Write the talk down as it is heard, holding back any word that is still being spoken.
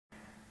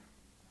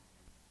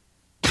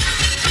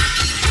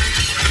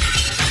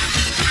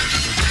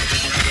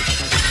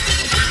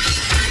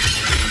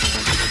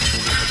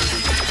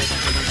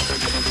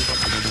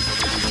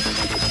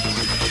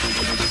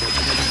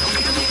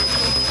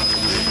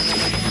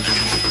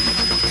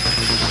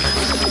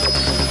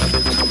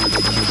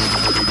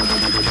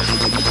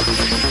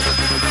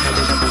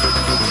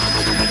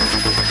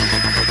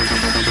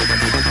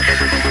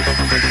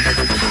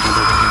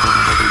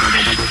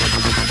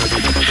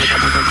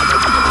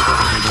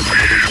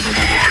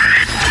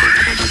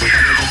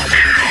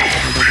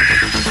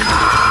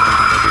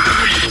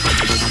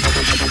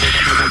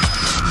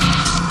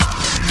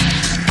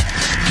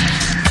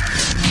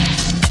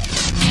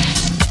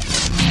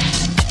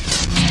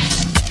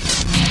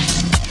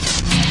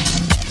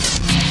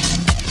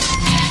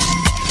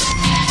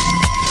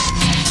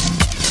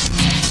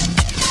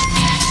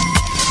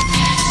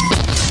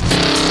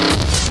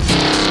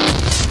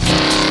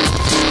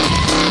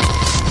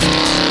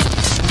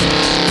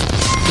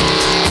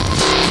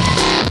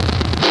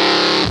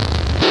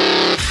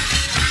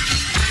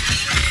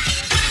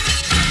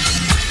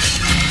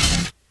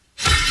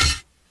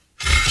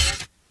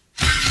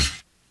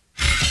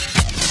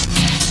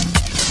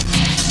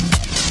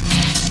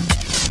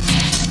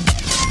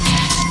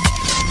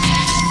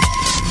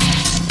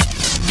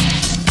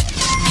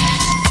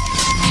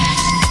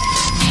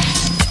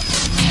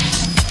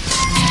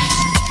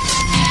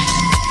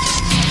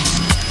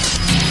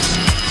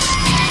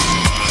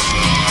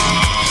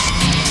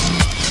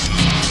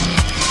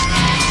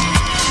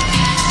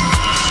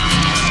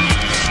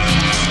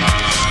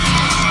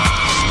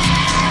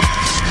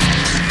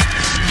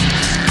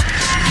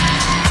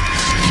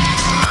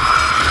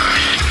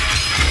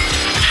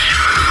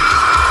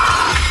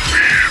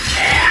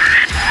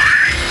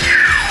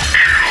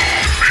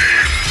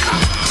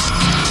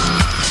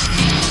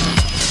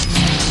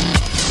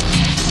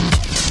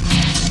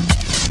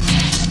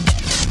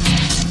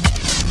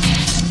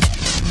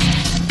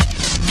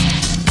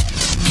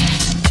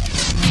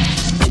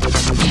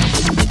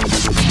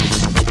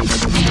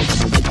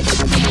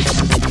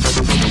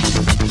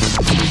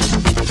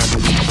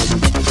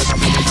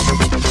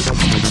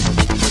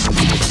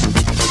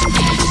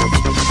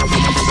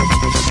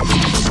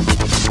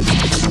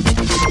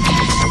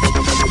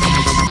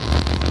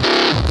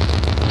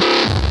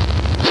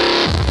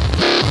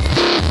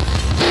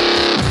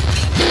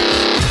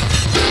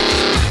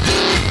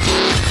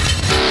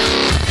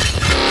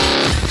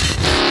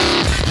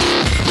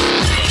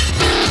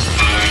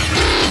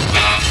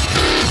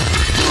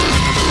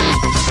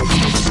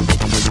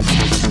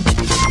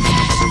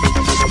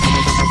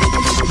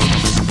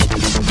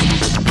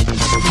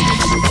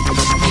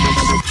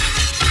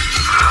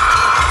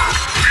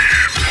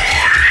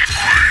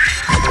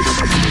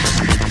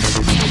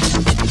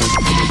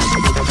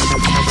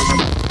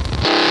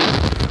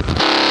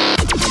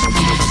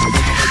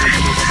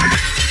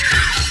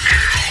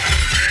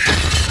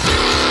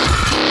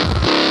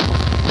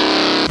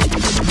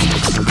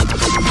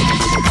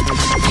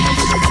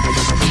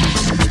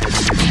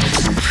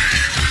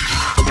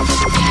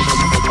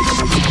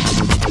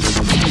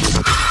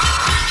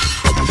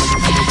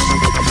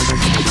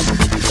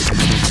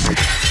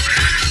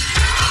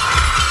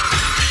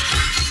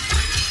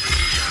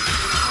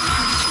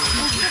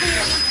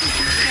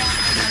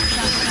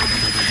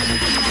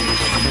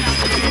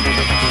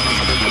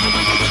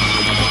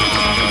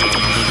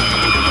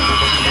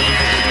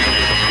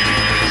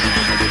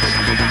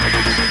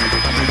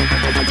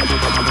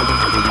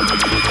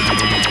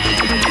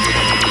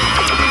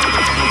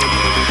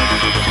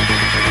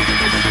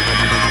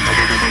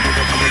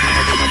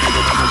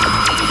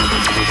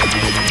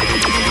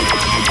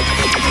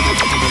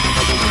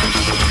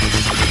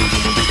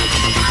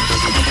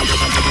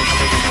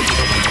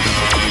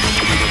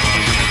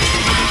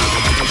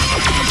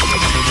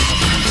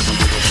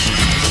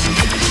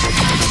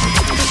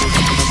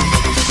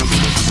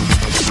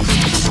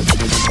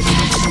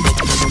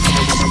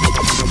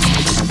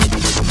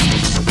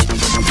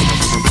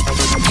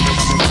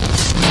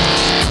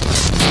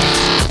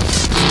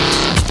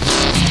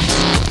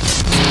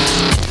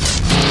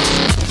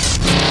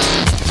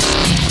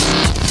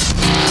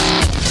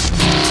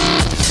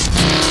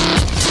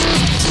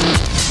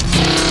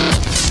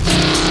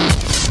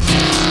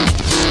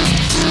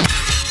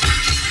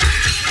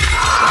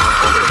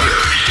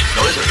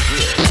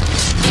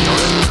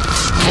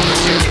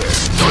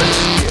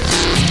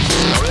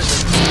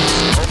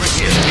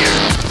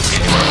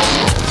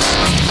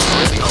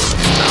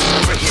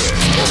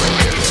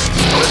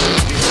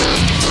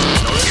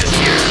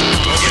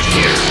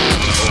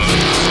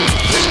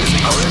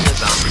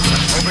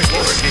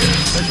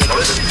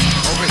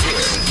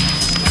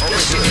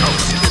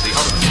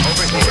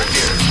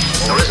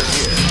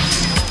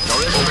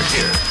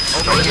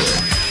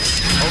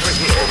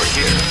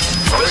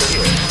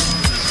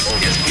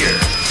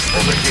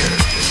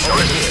Nor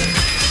is it.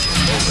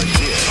 Over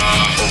here.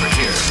 Over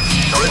here.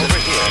 Nor is it.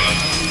 Over here.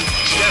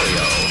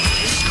 Stereo.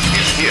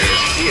 Is here.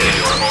 Here. In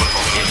your own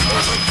home.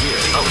 Over here.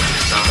 Oh,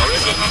 sound. Nor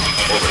is it.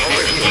 Over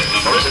here.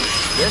 Nor is it.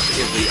 This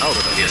is the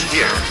ultimate. Is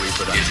here.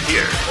 Reproduction. Is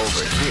here.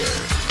 Over here.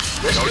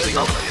 This is the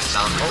ultimate in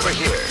sound. Over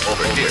here.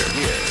 Over here.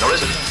 Nor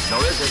is it.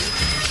 Nor is it.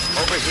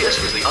 Over here.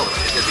 This is the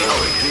ultimate. Is the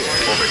ultimate.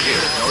 Over here.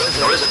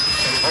 Nor is it.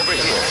 Over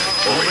here.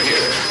 Over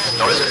here.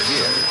 Nor is it.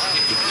 Here.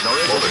 Nor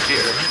is it. Over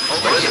here.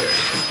 Over here.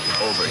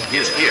 Over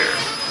here. Is here.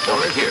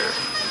 Over here.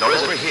 Nor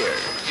is it. Over here.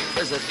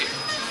 Is it.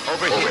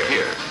 Over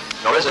here.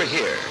 Nor is it.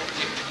 Here.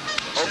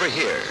 Over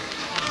here.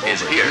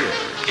 Is here.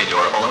 In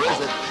your own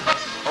home.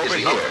 Over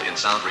here. In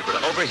sound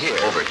reproduction. Over here.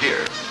 Over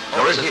here.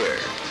 Nor is it. Here.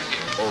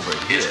 Over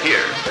here. Is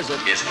here.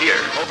 Is here.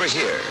 Over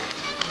here.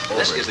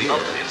 This is the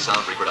ultimate in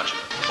sound reproduction.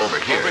 Over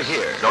here. Over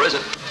here. Nor is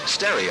it.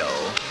 Stereo.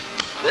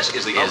 This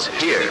is the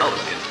ultimate. Here.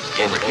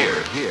 Over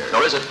here.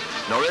 Nor is it.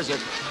 Nor is it.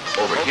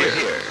 Over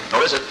here.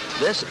 Nor is it.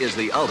 This is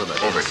the ultimate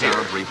in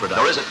sound reproduction.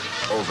 Nor is it.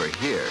 Over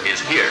here. Is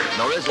here.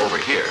 Nor is it. Over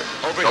here.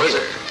 Over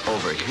here.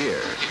 Over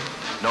here.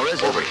 Nor is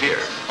it. Over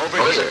here. Over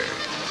here.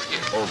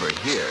 Over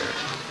here.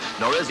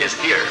 Nor is it. Is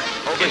here.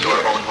 Over in your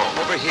own home.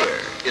 Over here.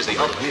 Is the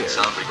ultimate in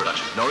sound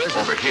reproduction. Nor is it.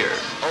 Over here.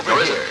 Over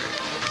here.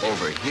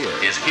 Over here.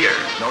 Is here.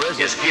 Nor is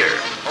it. Is here.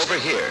 Over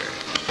here.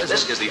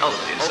 This is the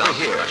ultimate in sound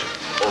reproduction.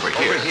 Over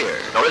here. Over here.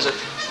 Nor is it.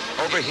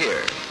 Over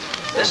here.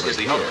 This is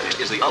the ultimate.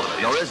 Is the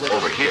ultimate. Nor is it.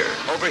 Over here.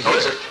 Over here. Nor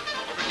is it.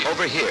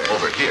 Over here.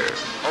 Over here.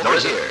 Nor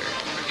is it.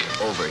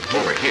 Over here.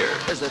 Over here.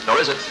 Is it. Nor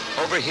is it.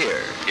 Over here.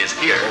 Is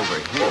here. Over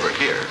here. Over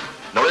here.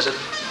 Nor is it.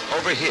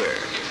 Over here.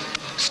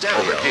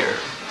 Stereo. Over here.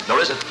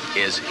 Nor is it.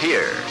 Is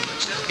here.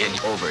 In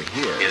over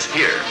here. Is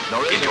here.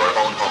 Nor is in your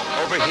own home.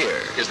 Over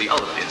here. Is the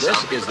ultimate in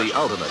sound. This is the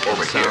ultimate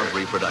over in sound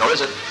reproduction. Nor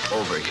is it.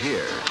 Over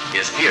here.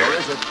 Is here. Nor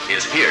is it.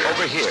 Is here.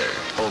 Over here.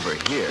 Over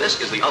here. This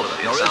is the ultimate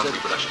in sound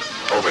reproduction.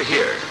 Over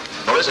here.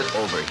 Nor is it.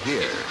 Over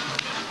here.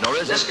 Nor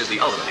is it. This is the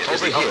ultimate.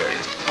 Over here.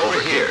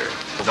 Over here.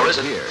 Nor is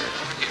it. Here.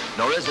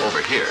 Nor is it.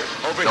 Over here.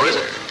 Over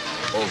here.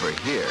 Over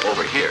here.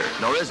 Over here.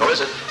 Nor is it. Nor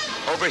is it.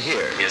 Over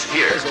here. Is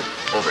here. Is it.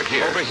 Over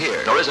here. Over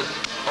here. Nor is it.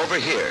 Over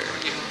here.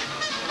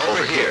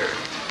 Over here.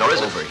 Nor is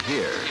it. Over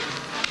here.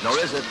 Nor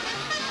is it.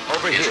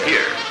 Over here. Is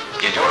here.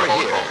 In your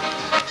own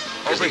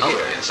home. Over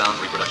here. In sound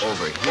reproduction.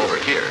 Over here. Over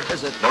here.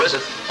 Is it. Nor is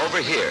it. Over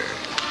here.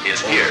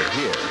 Is here.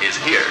 Is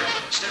here.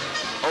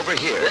 Over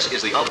here. This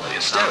is the ultimate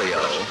in stereo.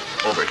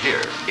 Over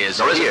here. Is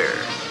here.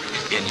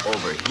 In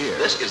over here.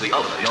 This is the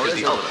ultimate. Is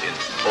the ultimate in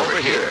over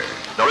here.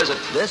 Nor is it.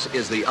 This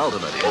is the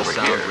ultimate in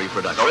sound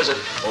reproduction. Nor is it.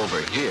 Over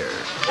here.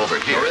 Over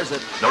here. Nor is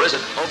it. Nor is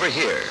it. Over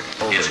here.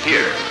 Is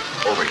here.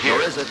 Over here.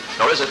 Nor is it.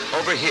 Nor is it.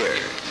 Over here.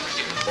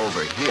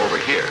 Over here. Over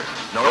here.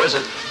 Nor is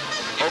it.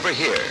 Over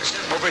here.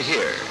 Over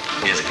here.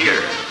 Is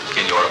here.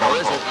 In your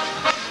own home.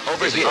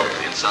 Over here.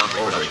 In sound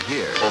reproduction. Over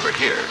here. Over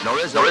here. Nor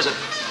is it. Nor is it.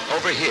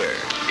 Over here.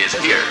 Is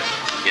here.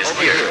 Is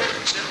here.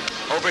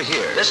 Over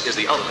here. This is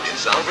the ultimate in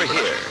sound. Over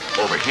here.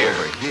 Over here.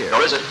 Over here.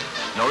 Nor is it.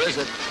 Nor is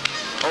it.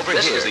 Over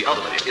here. This is the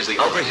ultimate. Is the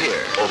over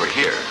here. Over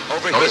here.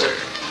 Over here. Nor is it.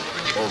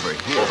 Over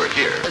here. Over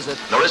here. Is it.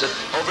 Nor is it.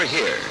 Over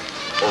here.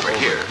 Over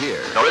here.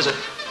 Here. Nor is it.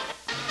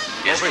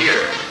 Is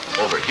here.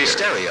 Over here.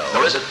 Stereo.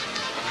 Nor is it.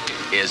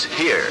 Is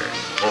here.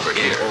 Over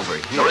here. Over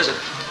here. Nor is it.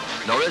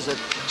 Nor is it.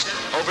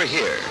 Over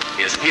here.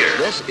 Is here.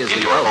 This is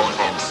the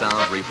ultimate in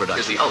sound reproduction.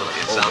 Is the ultimate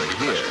in sound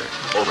reproduction.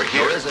 Over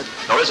here. Nor is it.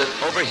 Nor is it.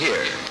 Over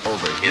here.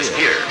 Over here. Is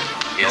here.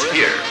 Is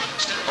here.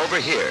 Over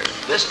here.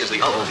 This is the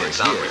ultimate in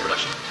sound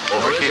reproduction.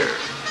 Over here.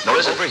 Nor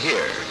is it. Over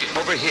here.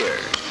 Over here.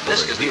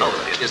 This is the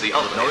ultimate. Is the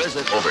ultimate. Nor is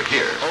it. Over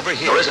here. Over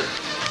here. Nor is it.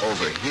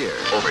 Over here.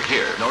 Over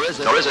here. Nor is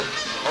it. Nor is it.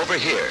 Over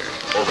here.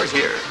 Over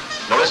here.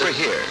 Nor is it.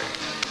 Here.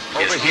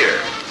 Over here.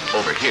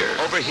 Over here.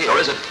 Over here. Nor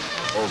is it.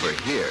 Over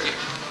here.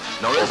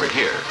 Nor is it.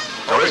 Here.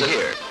 Nor is it.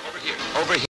 Here. Over here. Over here.